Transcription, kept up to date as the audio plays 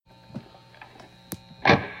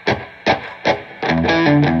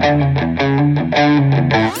Hello,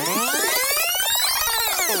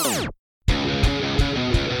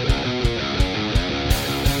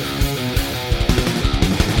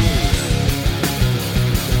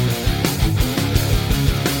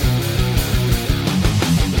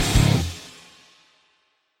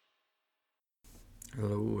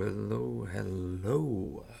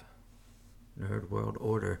 Nerd World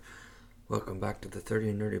Order. Welcome back to the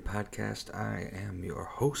 30 and Nerdy Podcast. I am your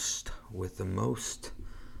host with the most,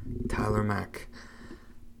 Tyler Mack.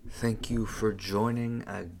 Thank you for joining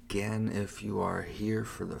again. If you are here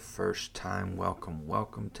for the first time,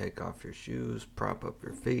 welcome. Take off your shoes, prop up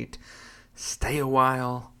your feet, stay a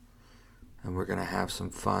while, and we're going to have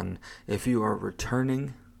some fun. If you are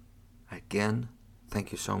returning, again,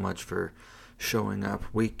 thank you so much for showing up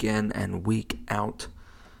week in and week out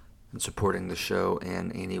and supporting the show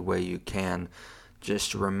in any way you can.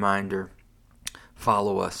 Just a reminder,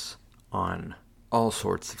 follow us on all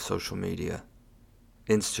sorts of social media,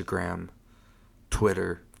 Instagram,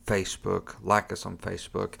 Twitter, Facebook. Like us on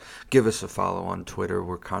Facebook. Give us a follow on Twitter.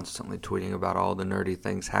 We're constantly tweeting about all the nerdy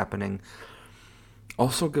things happening.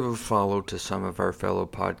 Also give a follow to some of our fellow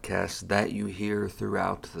podcasts that you hear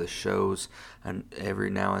throughout the shows, and every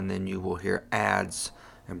now and then you will hear ads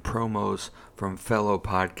and promos from fellow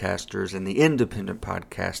podcasters in the independent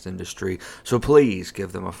podcast industry, so please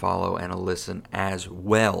give them a follow and a listen as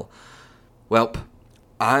well. Well,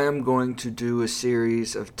 I am going to do a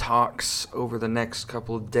series of talks over the next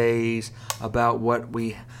couple of days about what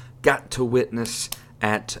we got to witness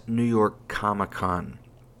at New York Comic Con.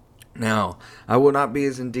 Now, I will not be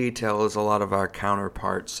as in detail as a lot of our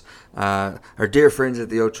counterparts. Our dear friends at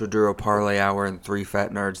the Ocho Duro Parlay Hour and 3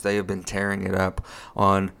 Fat Nerds, they have been tearing it up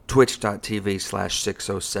on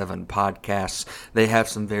twitch.tv/607 podcasts. They have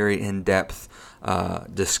some very in-depth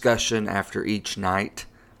discussion after each night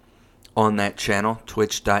on that channel,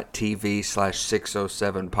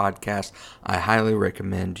 twitch.tv/607 podcasts. I highly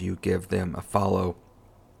recommend you give them a follow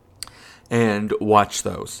and watch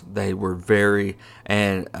those. They were very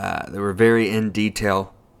in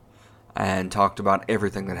detail and talked about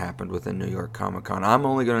everything that happened within New York Comic Con. I'm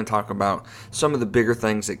only going to talk about some of the bigger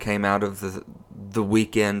things that came out of the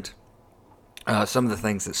weekend, some of the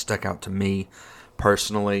things that stuck out to me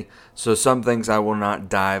personally. So some things I will not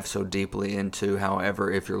dive so deeply into. However,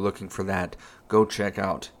 if you're looking for that, go check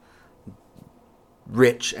out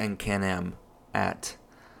Rich and Ken M at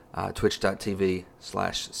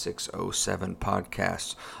twitch.tv/607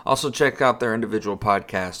 podcasts. Also check out their individual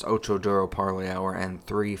podcasts, Ocho Duro Parlay Hour and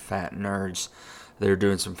 3 Fat Nerds. They're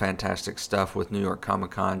doing some fantastic stuff with New York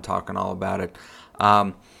Comic Con, talking all about it.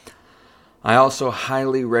 I also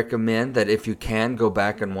highly recommend that if you can, go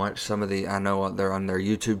back and watch some of I know they're on their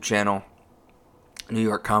YouTube channel, New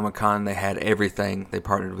York Comic Con. They had everything. They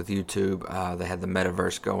partnered with YouTube. They had the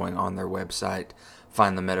Metaverse going on their website,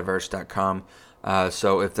 findthemetaverse.com.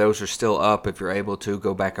 So if those are still up, if you're able to,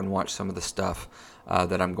 go back and watch some of the stuff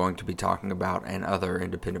that I'm going to be talking about and other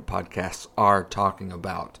independent podcasts are talking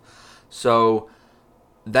about. So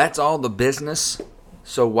that's all the business.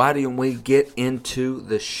 So why don't we get into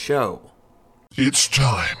the show? It's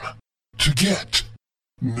time to get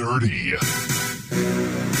nerdy.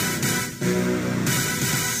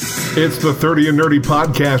 It's the 30 and Nerdy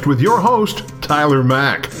Podcast with your host, Tyler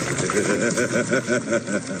Mack.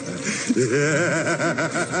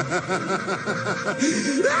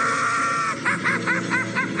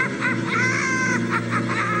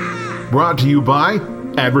 Brought to you by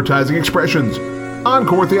Advertising Expressions,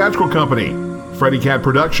 Encore Theatrical Company, Freddy Cat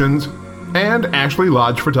Productions, and Ashley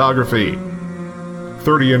Lodge Photography.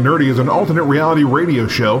 30 and Nerdy is an alternate reality radio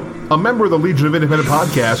show, a member of the Legion of Independent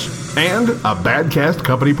Podcasts, and a Badcast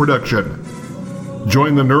Company production.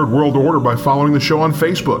 Join the Nerd World Order by following the show on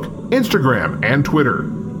Facebook, Instagram, and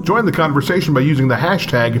Twitter. Join the conversation by using the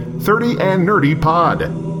hashtag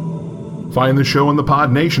 30andNerdyPod. Find the show in the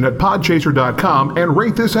Pod Nation at podchaser.com and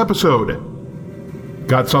rate this episode.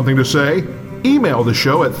 Got something to say? Email the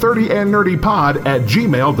show at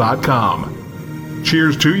 30andnerdypod@gmail.com.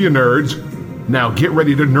 Cheers to you, nerds. Now get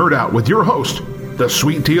ready to nerd out with your host, the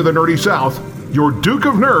sweet tea of the nerdy South, your Duke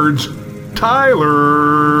of Nerds,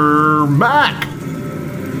 Tyler Mack.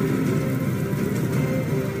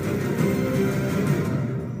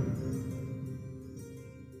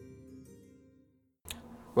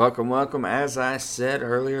 Welcome. As I said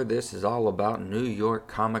earlier, this is all about New York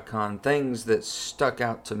Comic Con, things that stuck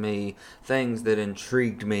out to me, things that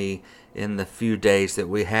intrigued me in the few days that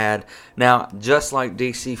we had. Now, just like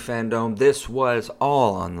DC Fandom, this was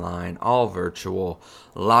all online, all virtual,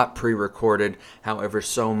 a lot pre-recorded. However,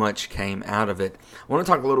 so much came out of it. I want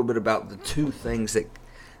to talk a little bit about the two things that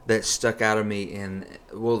that stuck out of me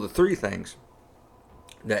the three things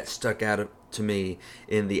that stuck out to me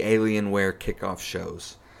in the Alienware kickoff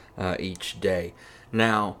shows each day.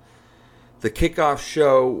 Now, the kickoff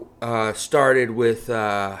show started with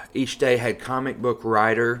each day had comic book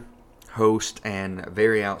writer, host, and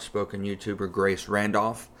very outspoken YouTuber Grace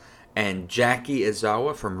Randolph and Jackie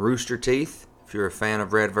Izawa from Rooster Teeth. If you're a fan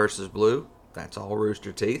of Red vs. Blue, that's all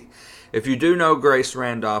Rooster Teeth. If you do know Grace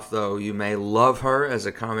Randolph, though, you may love her as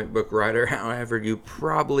a comic book writer. However, you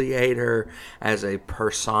probably hate her as a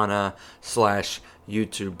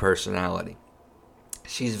persona/YouTube personality.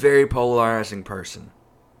 She's a very polarizing person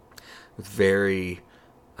with very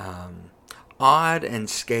odd and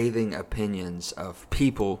scathing opinions of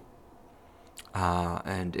people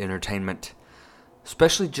and entertainment,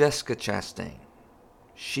 especially Jessica Chastain.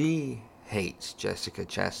 She hates Jessica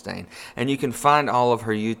Chastain, and you can find all of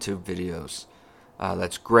her YouTube videos.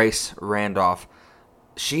 That's Grace Randolph.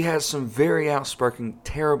 She has some very outspoken,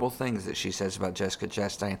 terrible things that she says about Jessica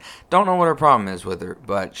Chastain. Don't know what her problem is with her,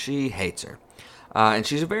 but she hates her. And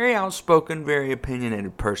she's a very outspoken, very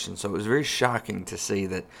opinionated person, so it was very shocking to see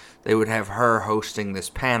that they would have her hosting this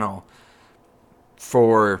panel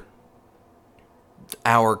for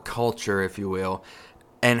our culture, if you will,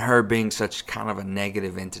 and her being such kind of a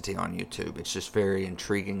negative entity on YouTube. It's just very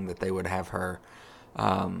intriguing that they would have her.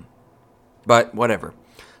 But whatever.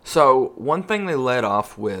 So one thing they led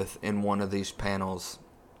off with in one of these panels,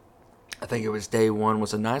 I think it was day one,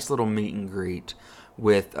 was a nice little meet and greet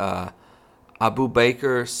with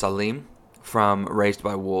Abubakar Salim from Raised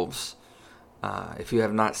by Wolves. If you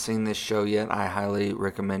have not seen this show yet, I highly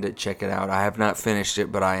recommend it. Check it out. I have not finished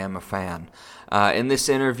it, but I am a fan. In this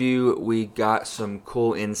interview, we got some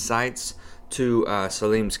cool insights to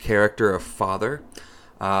Salim's character of father,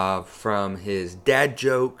 from his dad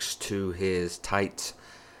jokes to his tight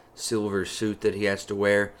silver suit that he has to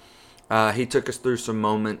wear. He took us through some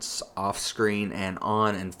moments off screen and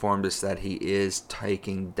on, informed us that he is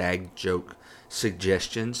taking dad joke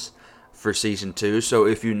suggestions for season 2. So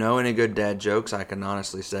if you know any good dad jokes, I can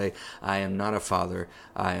honestly say I am not a father,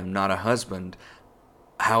 I am not a husband.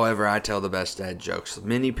 However, I tell the best dad jokes.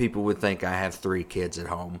 Many people would think I have 3 kids at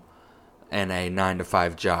home and a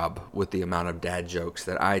 9-to-5 job with the amount of dad jokes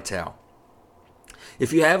that I tell.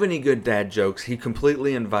 If you have any good dad jokes, he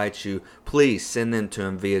completely invites you. Please send them to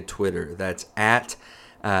him via Twitter. That's at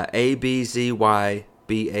ABZYBABZY.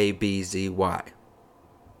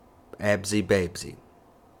 Abzy Babesy.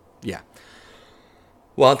 Yeah.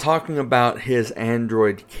 While talking about his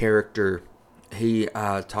android character, he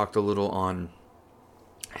talked a little on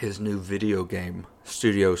his new video game,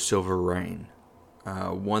 Studio Silver Rain.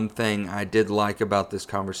 One thing I did like about this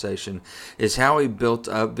conversation is how he built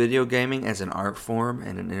up video gaming as an art form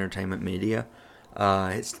and an entertainment media.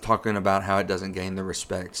 It's talking about how it doesn't gain the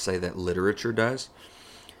respect, say, that literature does.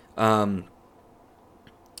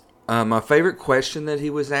 My favorite question that he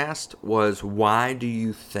was asked was, why do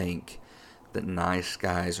you think that nice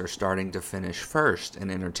guys are starting to finish first in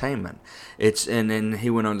entertainment? And then he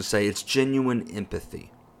went on to say, it's genuine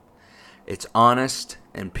empathy. It's honest,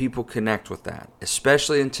 and people connect with that,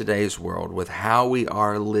 especially in today's world with how we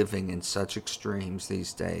are living in such extremes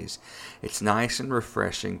these days. It's nice and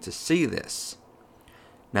refreshing to see this.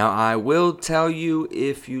 Now, I will tell you,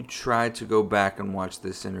 if you try to go back and watch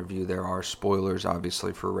this interview, there are spoilers,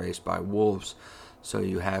 obviously, for Raised by Wolves, so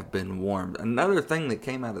you have been warned. Another thing that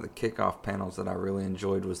came out of the kickoff panels that I really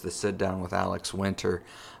enjoyed was the sit-down with Alex Winter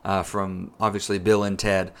from, obviously, Bill and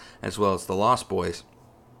Ted, as well as the Lost Boys.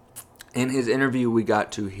 In his interview, we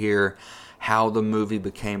got to hear how the movie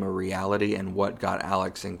became a reality and what got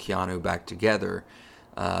Alex and Keanu back together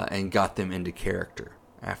and got them into character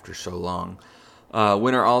after so long.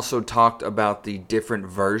 Winter also talked about the different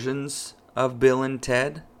versions of Bill and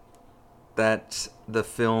Ted that the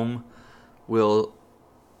film will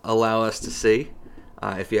allow us to see,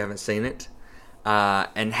 if you haven't seen it,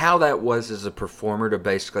 and how that was as a performer to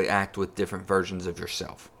basically act with different versions of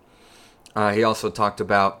yourself. He also talked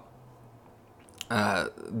about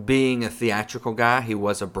being a theatrical guy. He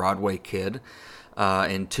was a Broadway kid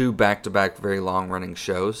in 2 back-to-back very long-running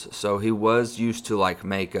shows, so he was used to like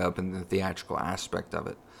makeup and the theatrical aspect of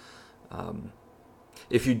it.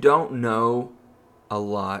 If you don't know a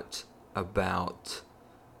lot about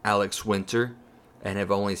Alex Winter and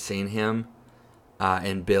have only seen him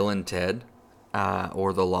in Bill and Ted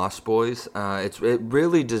or the Lost Boys, it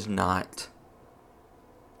really does not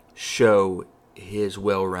show his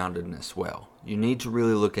well-roundedness well. You need to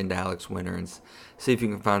really look into Alex Winter and see if you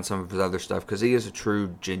can find some of his other stuff, because he is a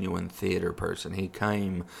true, genuine theater person. He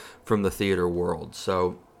came from the theater world.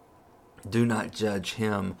 So do not judge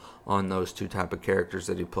him on those two type of characters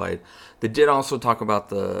that he played. They did also talk about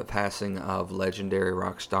the passing of legendary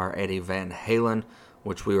rock star Eddie Van Halen,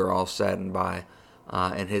 which we were all saddened by,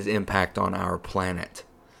 and his impact on our planet.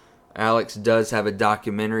 Alex does have a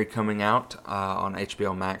documentary coming out on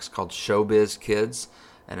HBO Max called Showbiz Kids,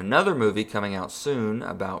 and another movie coming out soon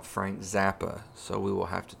about Frank Zappa, so we will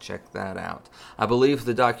have to check that out. I believe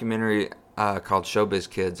the documentary called Showbiz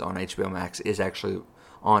Kids on HBO Max is actually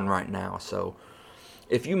on right now, so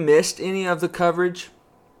if you missed any of the coverage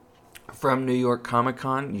from New York Comic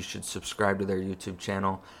Con, you should subscribe to their YouTube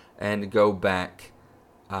channel and go back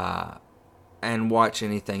and watch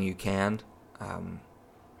anything you can,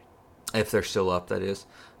 if they're still up, that is.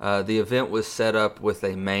 The event was set up with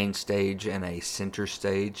a main stage and a center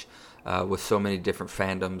stage with so many different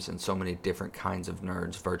fandoms and so many different kinds of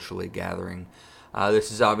nerds virtually gathering.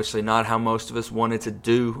 This is obviously not how most of us wanted to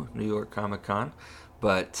do New York Comic Con,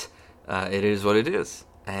 but it is what it is.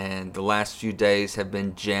 And the last few days have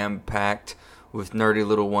been jam-packed with nerdy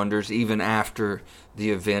little wonders, even after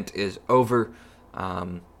the event is over.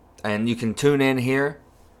 And you can tune in here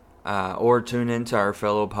or tune in to our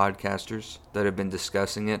fellow podcasters that have been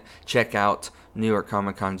discussing it. Check out New York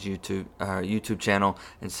Comic Con's YouTube channel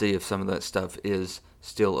and see if some of that stuff is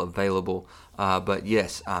still available. But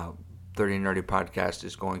yes, 30 Nerdy Podcast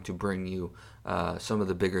is going to bring you some of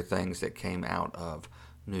the bigger things that came out of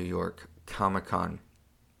New York Comic Con.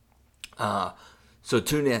 So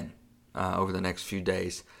tune in over the next few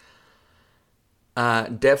days.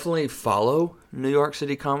 Definitely follow New York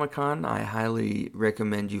City Comic Con. I highly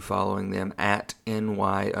recommend you following them at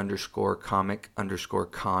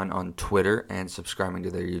NY_comic_con on Twitter and subscribing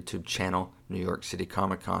to their YouTube channel, New York City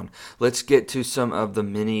Comic Con. Let's get to some of the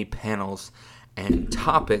mini panels and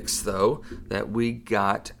topics, though, that we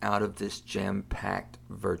got out of this jam-packed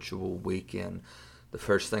virtual weekend. The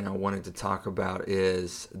first thing I wanted to talk about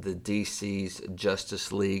is the DC's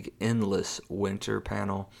Justice League Endless Winter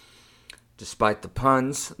panel. Despite the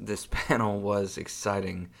puns, this panel was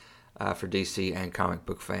exciting for DC and comic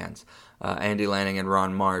book fans. Andy Lanning and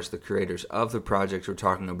Ron Mars, the creators of the project, were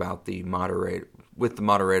talking about the moderator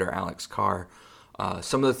Alex Carr.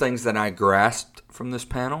 Some of the things that I grasped from this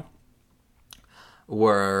panel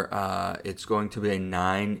were it's going to be a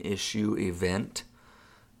 9-issue event.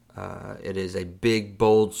 It is a big,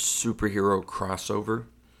 bold superhero crossover.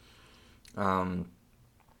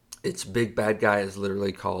 Its big bad guy is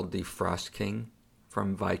literally called the Frost King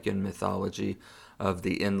from Viking mythology of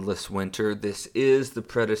the Endless Winter. This is the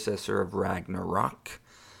predecessor of Ragnarok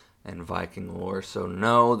and Viking lore. So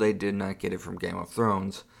no, they did not get it from Game of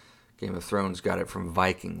Thrones. Game of Thrones got it from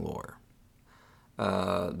Viking lore.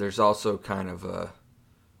 There's also kind of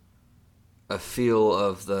a feel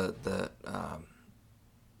of the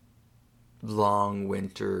long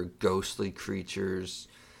winter, ghostly creatures.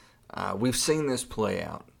 We've seen this play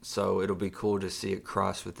out, so it'll be cool to see it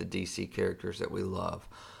cross with the DC characters that we love.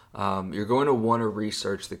 You're going to want to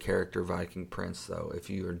research the character Viking Prince, though. If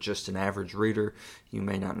you are just an average reader, you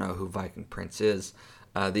may not know who Viking Prince is.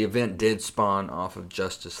 The event did spawn off of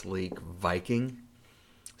Justice League Viking,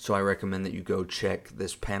 so I recommend that you go check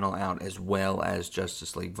this panel out as well as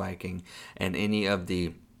Justice League Viking and any of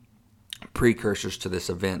the precursors to this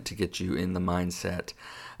event to get you in the mindset.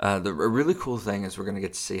 A really cool thing is we're going to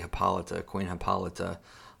get to see Hippolyta, Queen Hippolyta,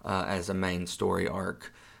 as a main story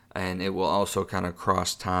arc, and it will also kind of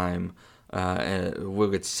cross time. We'll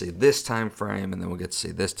get to see this time frame, and then we'll get to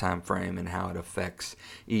see this time frame and how it affects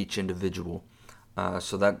each individual.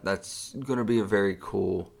 So that's going to be a very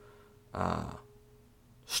cool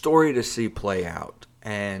story to see play out,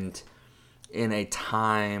 and in a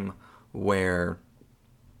time where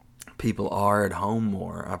people are at home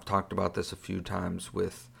more. I've talked about this a few times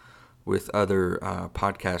with other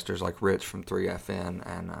podcasters like Rich from 3FN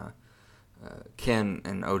and Ken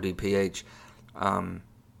and ODPH,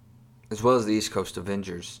 as well as the East Coast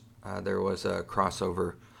Avengers. There was a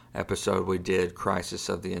crossover episode we did, Crisis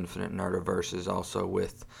of the Infinite Nerdiverse, also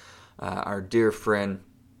with our dear friend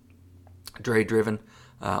Dre Driven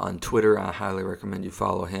on Twitter. I highly recommend you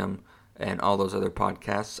follow him and all those other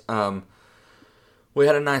podcasts. We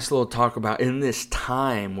had a nice little talk about, in this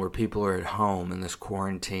time where people are at home, in this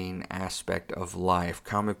quarantine aspect of life,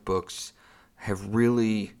 comic books have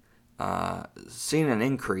really seen an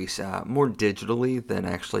increase, more digitally than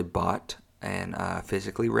actually bought and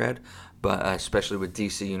physically read, but especially with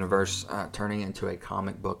DC Universe turning into a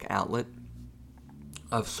comic book outlet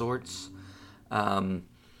of sorts.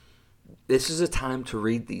 This is a time to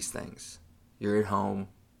read these things. You're at home.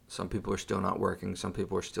 Some people are still not working. Some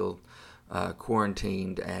people are still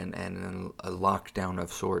quarantined and in a lockdown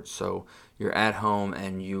of sorts. So you're at home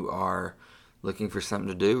and you are looking for something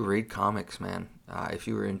to do, read comics, man. If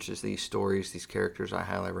you were interested in these stories, these characters, I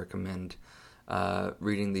highly recommend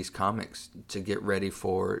reading these comics to get ready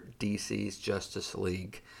for DC's Justice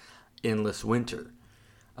League Endless Winter.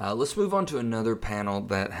 Let's move on to another panel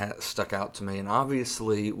that has stuck out to me, and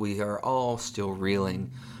obviously we are all still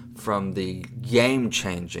reeling from the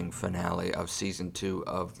game-changing finale of Season 2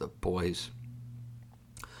 of The Boys.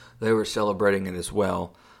 They were celebrating it as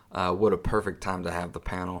well. What a perfect time to have the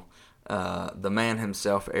panel. The man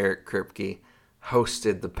himself, Eric Kripke,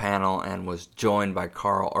 hosted the panel and was joined by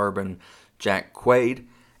Carl Urban, Jack Quaid,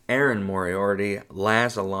 Aaron Moriarty,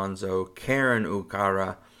 Laz Alonso, Karen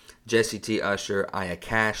Ucara, Jesse T. Usher, Aya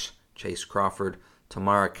Cash, Chase Crawford,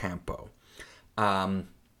 Tamara Campo.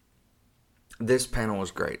 This panel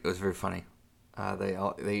was great. It was very funny.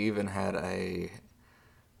 They even had a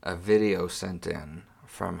video sent in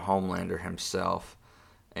from Homelander himself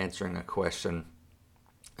answering a question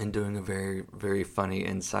and doing a very, very funny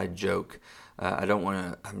inside joke.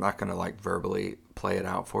 I'm not going to verbally play it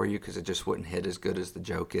out for you because it just wouldn't hit as good as the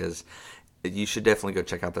joke is. You should definitely go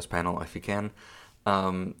check out this panel if you can.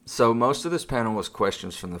 So most of this panel was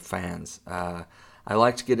questions from the fans. I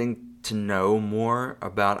liked getting to know more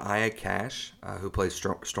about Aya Cash, who plays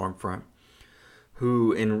Stormfront,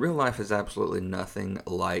 who in real life is absolutely nothing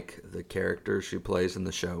like the character she plays in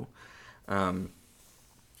the show.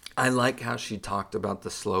 I like how she talked about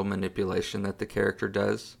the slow manipulation that the character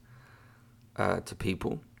does to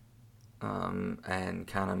people, and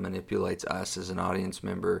kind of manipulates us as an audience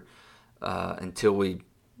member until we,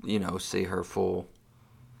 see her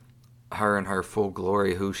in her full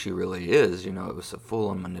glory, who she really is. It was a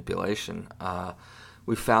full-on manipulation.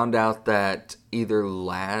 We found out that either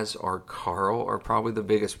Laz or Carl are probably the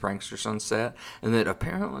biggest pranksters on set, and that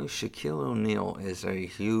apparently Shaquille O'Neal is a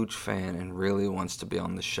huge fan and really wants to be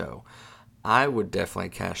on the show. I would definitely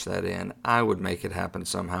cash that in. I would make it happen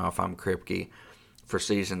somehow if I'm Kripke. For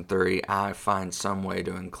Season 3, I find some way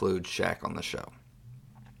to include Shaq on the show.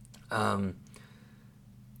 I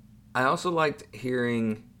also liked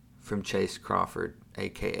hearing from Chase Crawford,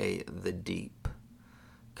 a.k.a. The Deep,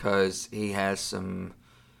 because he has some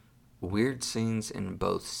weird scenes in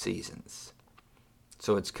both seasons.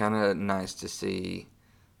 So it's kind of nice to see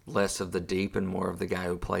less of the Deep and more of the guy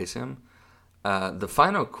who plays him. The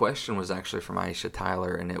final question was actually from Aisha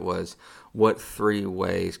Tyler, and it was, what 3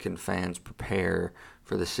 ways can fans prepare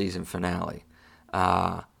for the season finale?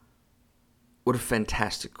 What a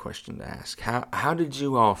fantastic question to ask. How did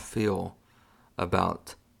you all feel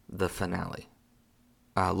about the finale?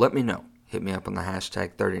 Let me know. Hit me up on the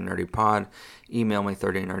hashtag 30nerdypod. Email me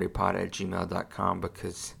 30nerdypod@gmail.com,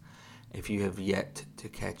 because if you have yet to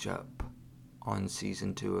catch up on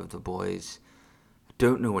Season 2 of The Boys,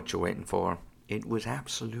 don't know what you're waiting for. It was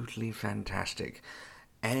absolutely fantastic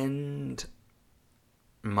and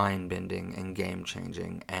mind-bending and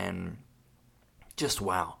game-changing and just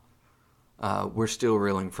wow. We're still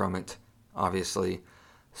reeling from it, obviously.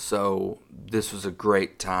 So this was a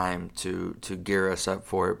great time to gear us up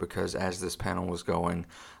for it, because as this panel was going,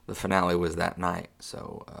 the finale was that night.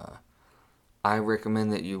 So I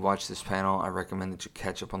recommend that you watch this panel. I recommend that you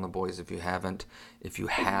catch up on The Boys if you haven't. If you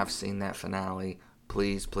have seen that finale,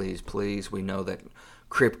 please, please, please. We know that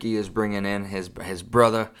Kripke is bringing in his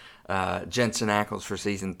brother, Jensen Ackles, for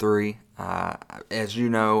Season 3. As you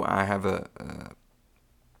know, I have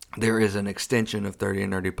there is an extension of 30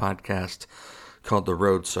 and Nerdy Podcast called The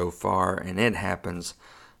Road So Far, and it happens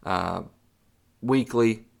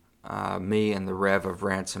weekly. Me and the Rev of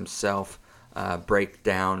Rants himself break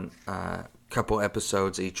down a couple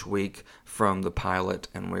episodes each week from the pilot,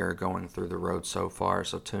 and we are going through The Road So Far,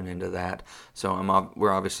 so tune into that. So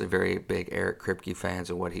we're obviously very big Eric Kripke fans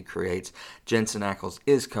of what he creates. Jensen Ackles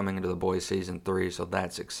is coming into The Boys Season 3, so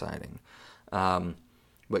that's exciting.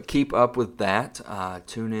 But keep up with that.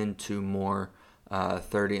 Tune in to more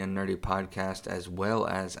 30 and Nerdy Podcast, as well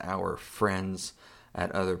as our friends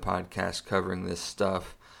at other podcasts covering this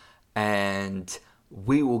stuff. And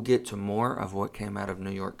we will get to more of what came out of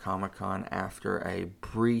New York Comic Con after a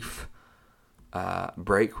brief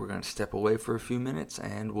break. We're going to step away for a few minutes,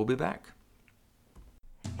 and we'll be back.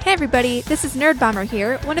 Hey everybody, this is Nerd Bomber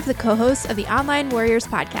here, one of the co-hosts of the Online Warriors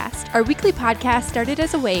podcast. Our weekly podcast started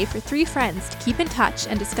as a way for 3 friends to keep in touch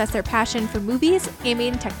and discuss their passion for movies,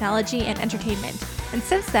 gaming, technology, and entertainment. And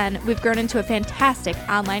since then, we've grown into a fantastic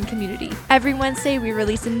online community. Every Wednesday, we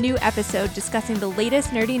release a new episode discussing the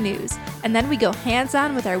latest nerdy news, and then we go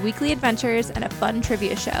hands-on with our weekly adventures and a fun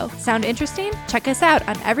trivia show. Sound interesting? Check us out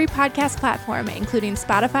on every podcast platform, including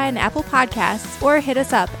Spotify and Apple Podcasts, or hit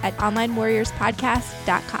us up at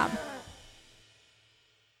onlinewarriorspodcast.com.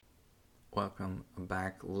 Welcome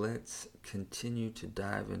back. Let's continue to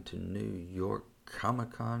dive into New York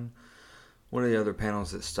Comic-Con. One of the other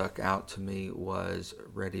panels that stuck out to me was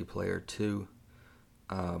Ready Player 2.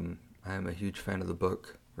 I am a huge fan of the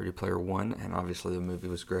book, Ready Player 1, and obviously the movie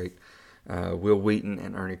was great. Wil Wheaton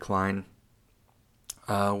and Ernie Klein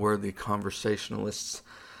were the conversationalists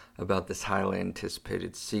about this highly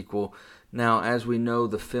anticipated sequel. Now, as we know,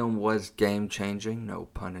 the film was game-changing, no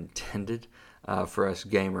pun intended, for us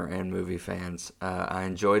gamer and movie fans. I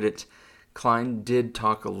enjoyed it. Klein did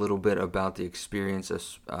talk a little bit about the experience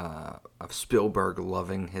of Spielberg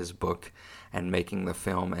loving his book and making the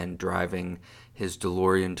film and driving his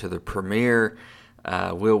DeLorean to the premiere.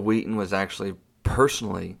 Wil Wheaton was actually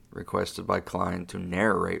personally requested by Klein to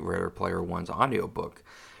narrate Ready Player One's audiobook.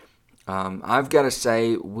 I've got to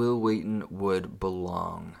say, Wil Wheaton would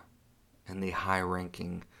belong in the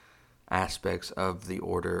high-ranking aspects of the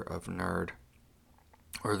Order of Nerd,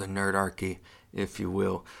 or the Nerdarchy, if you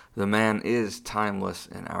will. The man is timeless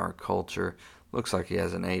in our culture. Looks like he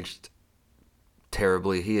hasn't aged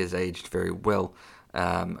terribly. He has aged very well.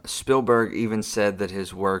 Spielberg even said that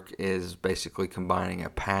his work is basically combining a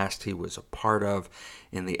past he was a part of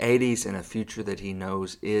in the 80s and a future that he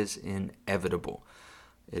knows is inevitable.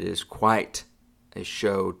 It is quite a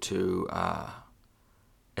show to...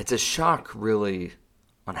 it's a shock, really,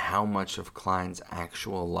 on how much of Klein's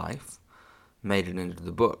actual life made it into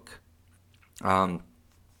the book. I'm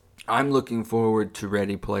looking forward to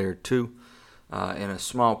Ready Player 2. In a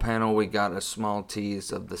small panel, we got a small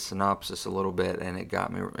tease of the synopsis a little bit, and it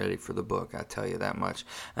got me ready for the book, I tell you that much.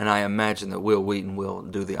 And I imagine that Wil Wheaton will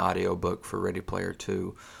do the audiobook for Ready Player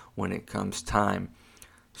 2 when it comes time.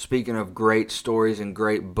 Speaking of great stories and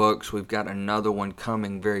great books, we've got another one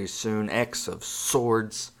coming very soon, X of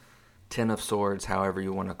Swords. 10 of Swords, however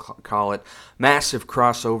you want to call it. Massive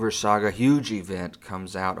crossover saga, huge event,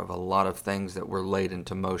 comes out of a lot of things that were laid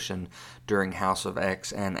into motion during House of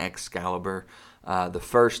X and Excalibur. The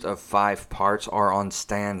first of 5 parts are on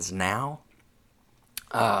stands now.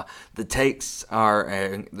 The stakes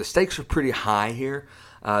are pretty high here.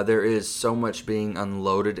 There is so much being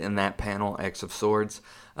unloaded in that panel, X of Swords.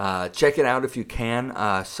 Check it out if you can.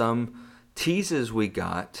 Some teases we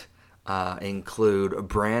got include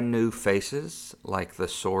brand new faces like the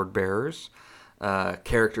Sword Bearers,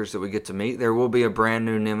 characters that we get to meet. There will be a brand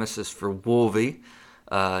new nemesis for Wolvie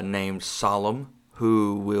named Solemn,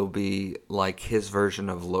 who will be like his version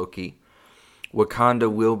of Loki.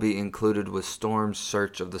 Wakanda will be included with Storm's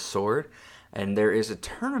Search of the Sword, and there is a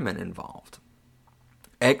tournament involved.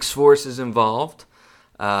 X-Force is involved.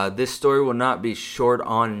 This story will not be short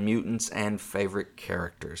on mutants and favorite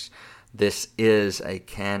characters. This is a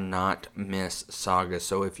cannot miss saga,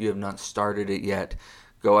 so if you have not started it yet,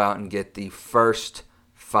 go out and get the first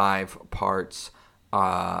 5 parts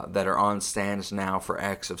that are on stands now for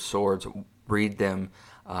X of Swords. Read them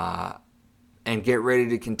and get ready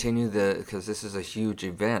to continue because this is a huge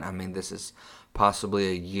event. I mean, this is possibly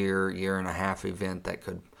a year and a half event that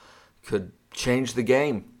could change the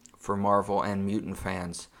game for Marvel and mutant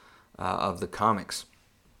fans of the comics.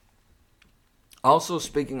 Also,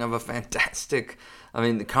 speaking of a fantastic... I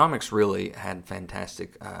mean, the comics really had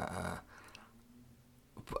fantastic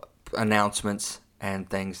announcements and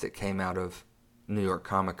things that came out of New York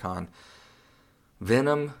Comic-Con.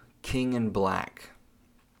 Venom, King in Black.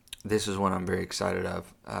 This is one I'm very excited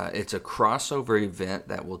of. It's a crossover event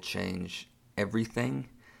that will change everything.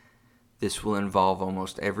 This will involve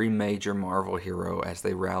almost every major Marvel hero as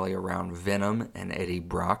they rally around Venom and Eddie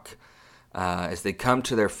Brock, as they come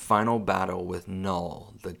to their final battle with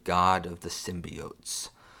Null, the god of the symbiotes.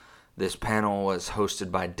 This panel was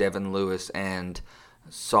hosted by Devin Lewis and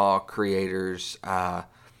Saw creators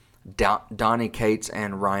Donny Cates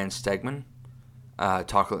and Ryan Stegman.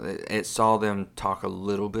 It saw them talk a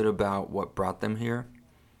little bit about what brought them here,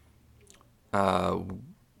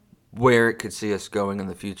 where it could see us going in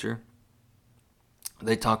the future.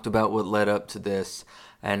 They talked about what led up to this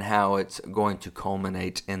and how it's going to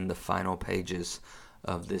culminate in the final pages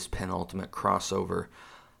of this penultimate crossover.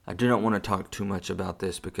 I do not want to talk too much about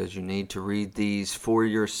this because you need to read these for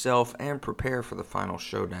yourself and prepare for the final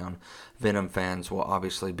showdown. Venom fans will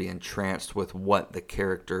obviously be entranced with what the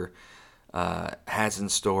character has in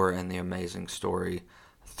store and the amazing story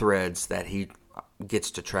threads that he gets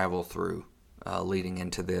to travel through leading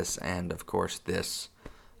into this, and of course this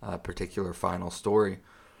particular final story.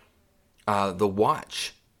 The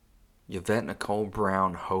Watch. Yvette Nicole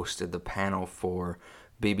Brown hosted the panel for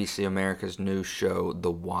BBC America's new show,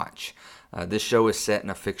 The Watch. This show is set in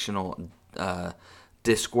a fictional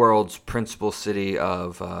Discworld's principal city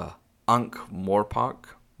of Ankh-Morpork.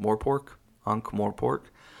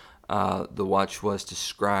 The Watch was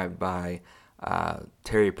described by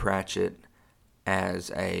Terry Pratchett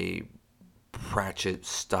as a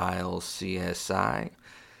Pratchett-style CSI,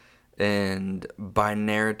 and by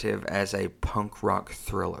narrative as a punk rock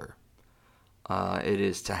thriller. It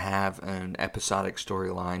is to have an episodic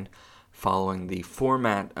storyline following the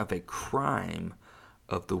format of a crime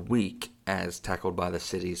of the week as tackled by the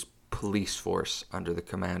city's police force under the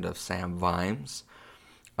command of Sam Vimes.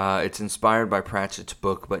 It's inspired by Pratchett's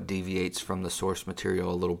book but deviates from the source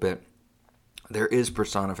material a little bit. There is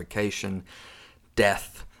personification,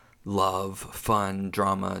 death, love, fun,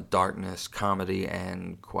 drama, darkness, comedy,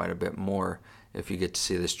 and quite a bit more if you get to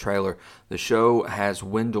see this trailer. The show has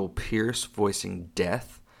Wendell Pierce voicing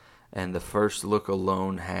Death, and the first look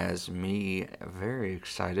alone has me very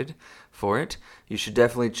excited for it. You should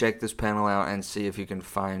definitely check this panel out and see if you can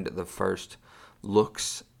find the first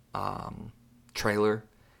looks trailer,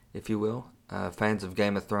 if you will. Fans of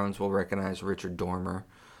Game of Thrones will recognize Richard Dormer,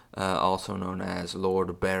 also known as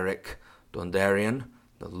Lord Beric Dondarrion,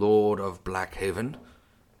 the Lord of Blackhaven.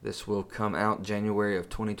 This will come out January of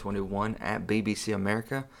 2021 at BBC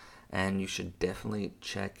America, and you should definitely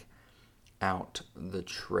check out the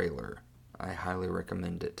trailer. I highly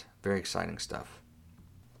recommend it. Very exciting stuff.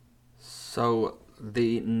 So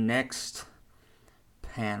the next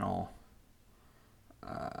panel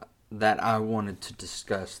that I wanted to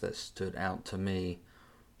discuss that stood out to me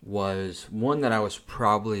was one that I was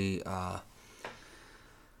probably the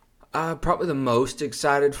most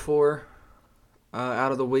excited for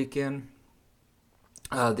out of the weekend.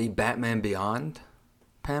 The Batman Beyond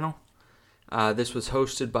panel. This was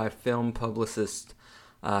hosted by film publicist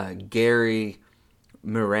Gary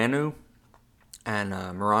Marano, and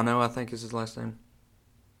Marano, I think is his last name.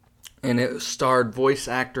 And it starred voice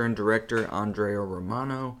actor and director Andrea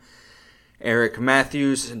Romano, Eric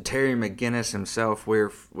Matthews, and Terry McGinnis himself, Will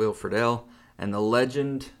Friedle, and the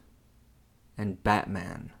legend and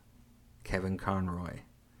Batman, Kevin Conroy.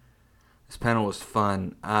 This panel was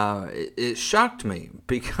fun. It shocked me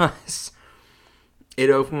because it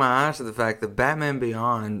opened my eyes to the fact that Batman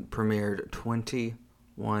Beyond premiered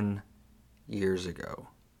 21 years ago.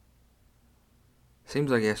 Seems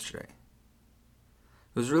like yesterday.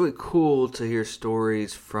 It was really cool to hear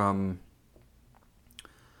stories from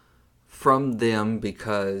them,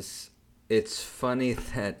 because it's funny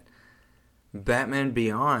that Batman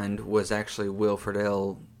Beyond was actually Will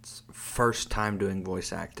Friedle's first time doing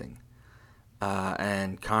voice acting.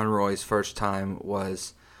 And Conroy's first time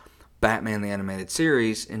was Batman the Animated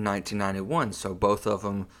Series in 1991. So both of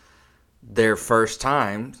them, their first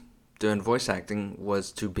time doing voice acting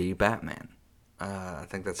was to be Batman. I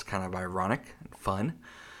think that's kind of ironic and fun.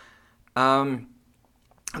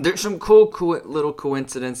 There's some cool little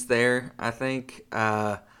coincidence there, I think.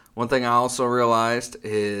 One thing I also realized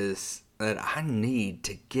is that I need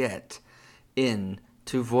to get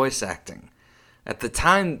into voice acting. At the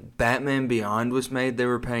time Batman Beyond was made, they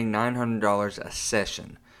were paying $900 a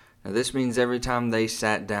session. Now this means every time they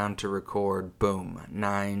sat down to record, boom,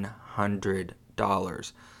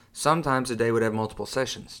 $900. Sometimes a day would have multiple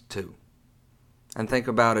sessions, too. And think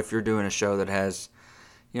about if you're doing a show that has,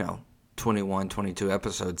 21, 22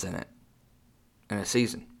 episodes in it in a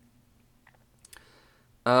season.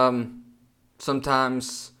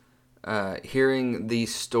 Sometimes hearing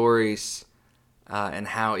these stories and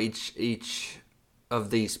how each of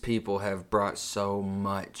these people have brought so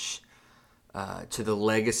much to the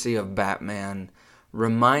legacy of Batman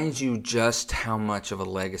reminds you just how much of a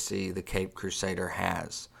legacy the Caped Crusader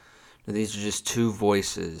has. Now, these are just two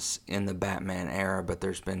voices in the Batman era, but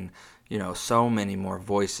there's been, so many more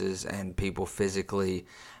voices and people physically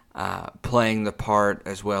playing the part,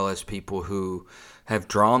 as well as people who have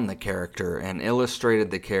drawn the character and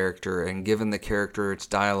illustrated the character and given the character its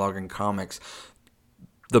dialogue in comics.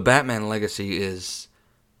 The Batman legacy is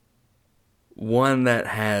one that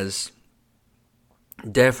has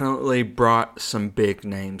definitely brought some big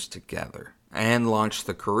names together and launched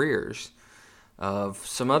the careers of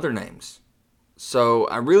some other names. So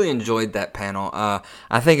I really enjoyed that panel.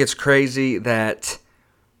 I think it's crazy that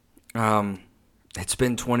it's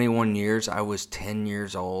been 21 years. I was 10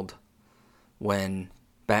 years old when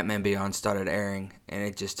Batman Beyond started airing, and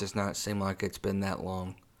it just does not seem like it's been that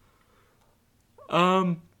long.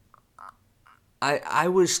 I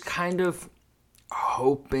was kind of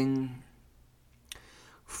hoping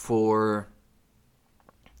for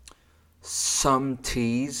some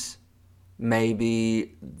tease,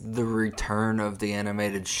 maybe the return of the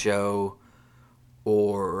animated show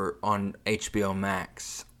or on HBO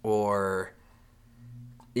Max, or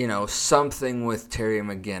something with Terry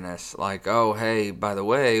McGinnis, like, oh, hey, by the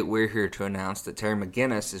way, we're here to announce that Terry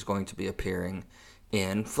McGinnis is going to be appearing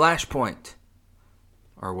in Flashpoint,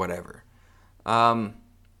 or whatever.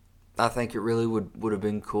 I think it really would have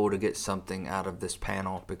been cool to get something out of this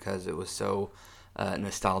panel, because it was so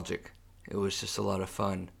nostalgic. It was just a lot of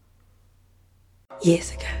fun.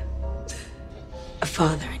 Years ago, a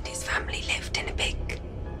father and his family lived in a big,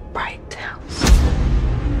 bright house.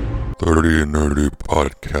 30 and Nerdy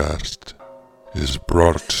Podcast is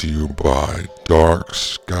brought to you by Dark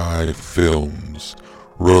Sky Films'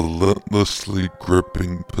 relentlessly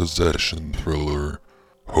gripping possession thriller,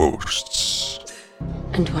 Hosts.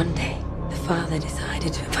 And one day, the father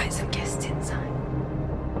decided to invite some guests inside.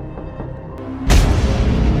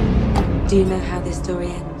 Do you know how this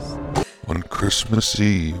story ends? On Christmas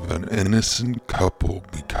Eve, an innocent couple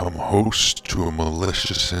become hosts to a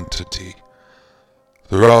malicious entity.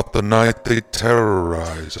 Throughout the night, they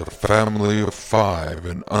terrorize a family of 5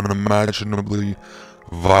 in unimaginably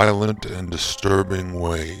violent and disturbing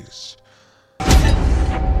ways.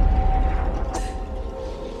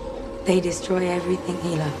 They destroy everything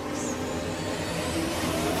he loves.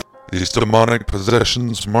 These demonic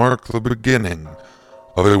possessions mark the beginning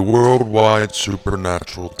of a worldwide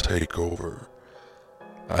supernatural takeover.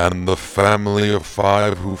 And the family of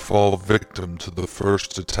 5 who fall victim to the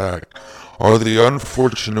first attack are the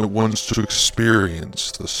unfortunate ones to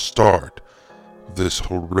experience the start of this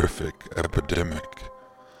horrific epidemic.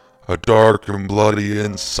 A dark and bloody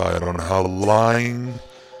insight on how lying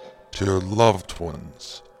to your loved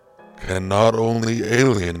ones can not only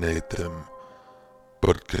alienate them,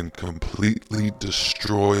 but can completely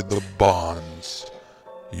destroy the bonds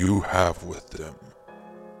you have with them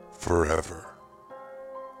forever.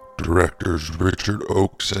 Directors Richard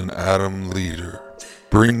Oakes and Adam Leader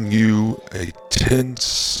bring you a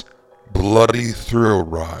tense, bloody thrill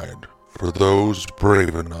ride for those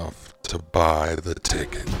brave enough to buy the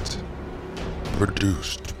ticket.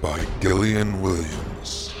 Produced by Gillian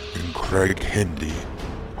Williams and Craig Hendy,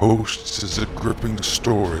 Hosts is a gripping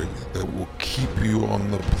story that will keep you on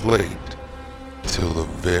the plate till the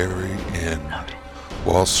very end,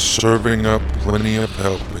 while serving up plenty of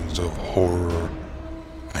helpings of horror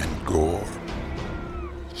and gore.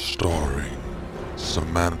 Starring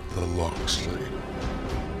Samantha Loxley,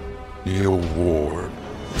 Neil Ward,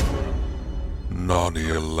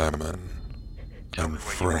 Nadia Lemon, and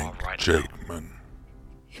Frank Jakeman.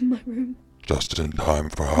 In my room. Just in time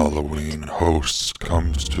for Halloween, Hosts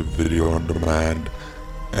comes to video on demand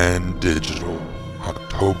and digital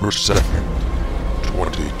October 2nd,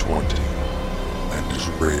 2020, and is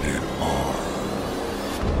rated R.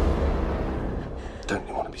 Don't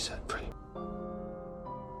you want to be set free?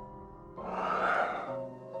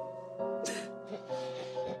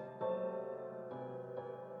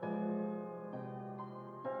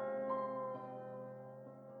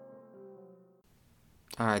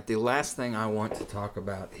 Alright, the last thing I want to talk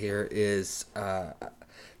about here is,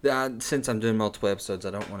 since I'm doing multiple episodes,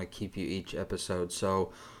 I don't want to keep you each episode,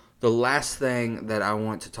 so the last thing that I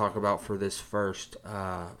want to talk about for this first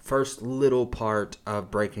little part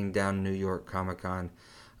of breaking down New York Comic Con,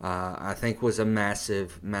 I think was a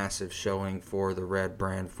massive showing for the Red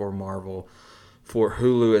brand, for Marvel, for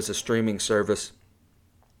Hulu as a streaming service.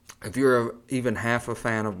 If you're even half a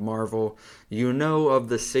fan of Marvel, you know of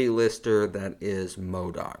the C-lister that is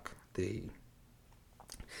MODOK, the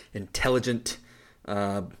intelligent,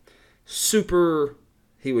 he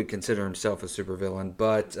would consider himself a supervillain,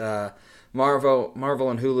 but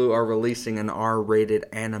Marvel and Hulu are releasing an R-rated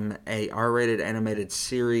animated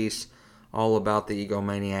series all about the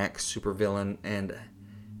egomaniac supervillain and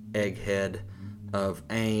egghead of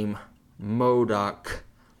AIM, MODOK.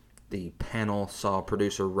 The panel saw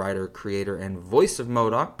producer, writer, creator, and voice of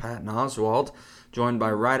MODOK, Patton Oswalt, joined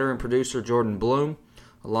by writer and producer Jordan Blum,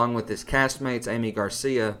 along with his castmates Amy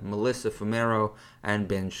Garcia, Melissa Fumero, and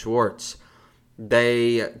Ben Schwartz.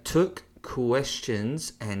 They took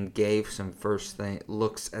questions and gave some first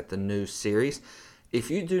looks at the new series. If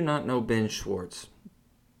you do not know Ben Schwartz,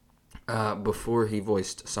 before he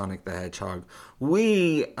voiced Sonic the Hedgehog,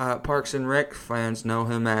 we Parks and Rec fans know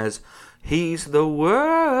him as He's the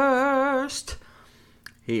Worst.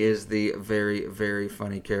 He is the very, very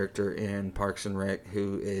funny character in Parks and Rec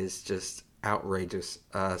who is just outrageous.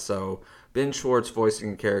 So Ben Schwartz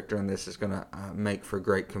voicing a character in this is going to make for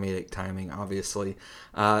great comedic timing, obviously.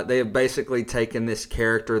 They have basically taken this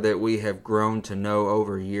character that we have grown to know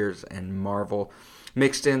over years in Marvel,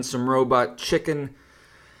 mixed in some robot chicken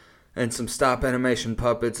and some stop animation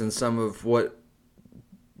puppets and some of what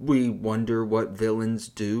we wonder what villains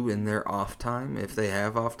do in their off time, if they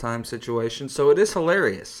have off time situations. So it is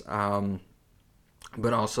hilarious,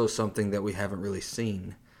 but also something that we haven't really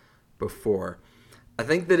seen before. I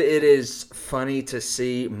think that it is funny to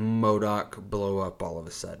see MODOK blow up all of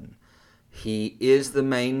a sudden. He is the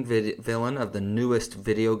main villain of the newest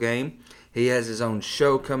video game. He has his own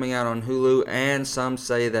show coming out on Hulu, and some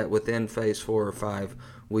say that within Phase 4 or 5,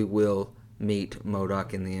 we will meet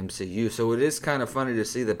MODOK in the MCU. So it is kind of funny to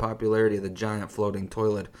see the popularity of the giant floating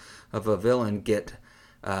toilet of a villain get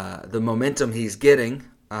the momentum he's getting.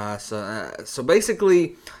 So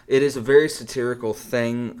basically, it is a very satirical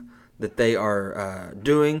thing that they are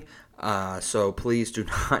doing. So please do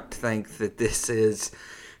not think that this is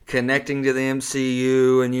connecting to the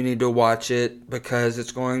MCU and you need to watch it because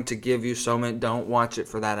it's going to give you so many. Don't watch it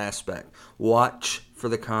for that aspect. Watch for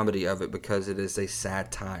the comedy of it because it is a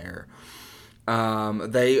satire.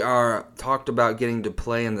 They are talked about getting to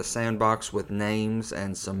play in the sandbox with names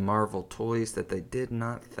and some Marvel toys that they did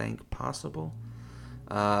not think possible.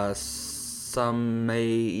 Some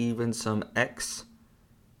X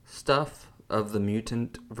stuff of the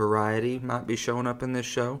mutant variety might be showing up in this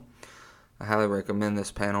show. I highly recommend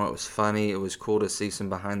this panel. It was funny. It was cool to see some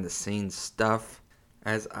behind the scenes stuff.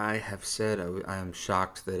 As I have said, I am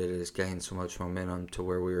shocked that it has gained so much momentum to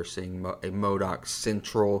where we are seeing a MODOK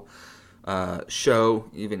Central show,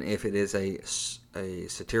 even if it is a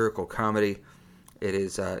satirical comedy. It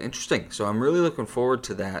is interesting. So I'm really looking forward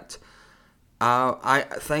to that. I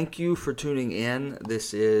thank you for tuning in.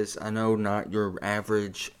 This is, I know, not your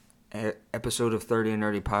average episode of 30 and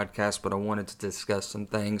Nerdy Podcast, but I wanted to discuss some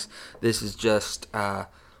things. This is just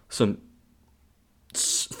some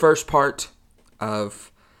first part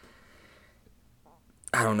of,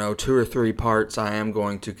 I don't know, 2 or 3 parts. I am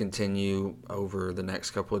going to continue over the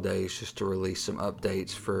next couple of days just to release some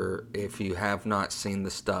updates for if you have not seen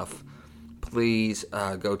the stuff. Please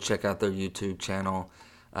go check out their YouTube channel,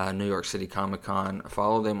 New York City Comic Con.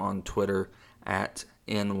 Follow them on Twitter at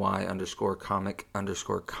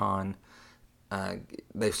NY_comic_con.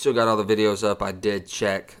 They've still got all the videos up. I did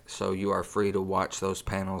check, so you are free to watch those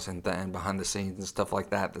panels and behind the scenes and stuff like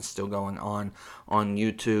that that's still going on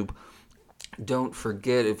YouTube. Don't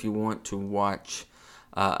forget, if you want to watch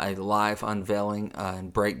a live unveiling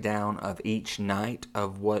and breakdown of each night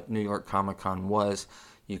of what New York Comic Con was,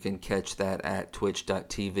 you can catch that at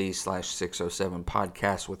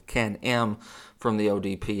twitch.tv/607podcast with Ken M from the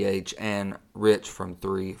ODPH and Rich from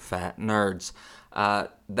 3 Fat Nerds.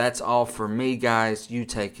 That's all for me, guys. You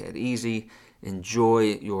take it easy.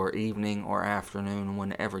 Enjoy your evening or afternoon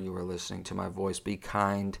whenever you are listening to my voice. Be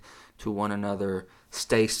kind to one another.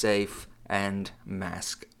 Stay safe and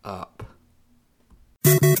mask up.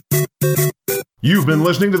 You've been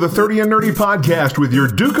listening to the 30 and Nerdy Podcast with your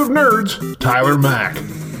Duke of Nerds, Tyler Mack.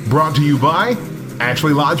 Brought to you by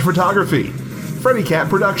Ashley Lodge Photography, Freddy Cat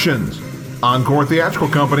Productions, Encore Theatrical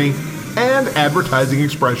Company, and Advertising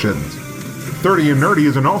Expressions. 30 and Nerdy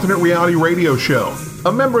is an alternate reality radio show,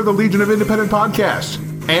 a member of the Legion of Independent Podcasts,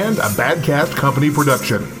 and a Badcast Company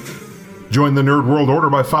production. Join the Nerd World Order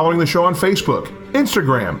by following the show on Facebook,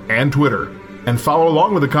 Instagram, and Twitter, and follow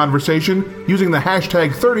along with the conversation using the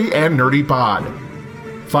hashtag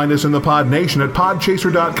 30andNerdyPod. Find us in the Pod Nation at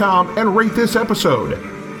podchaser.com and rate this episode.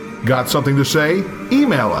 Got something to say?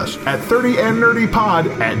 Email us at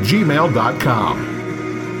 30andnerdypod@gmail.com.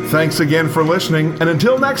 Thanks again for listening, and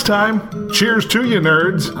until next time, cheers to you,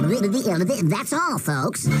 nerds. That's all,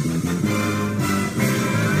 folks.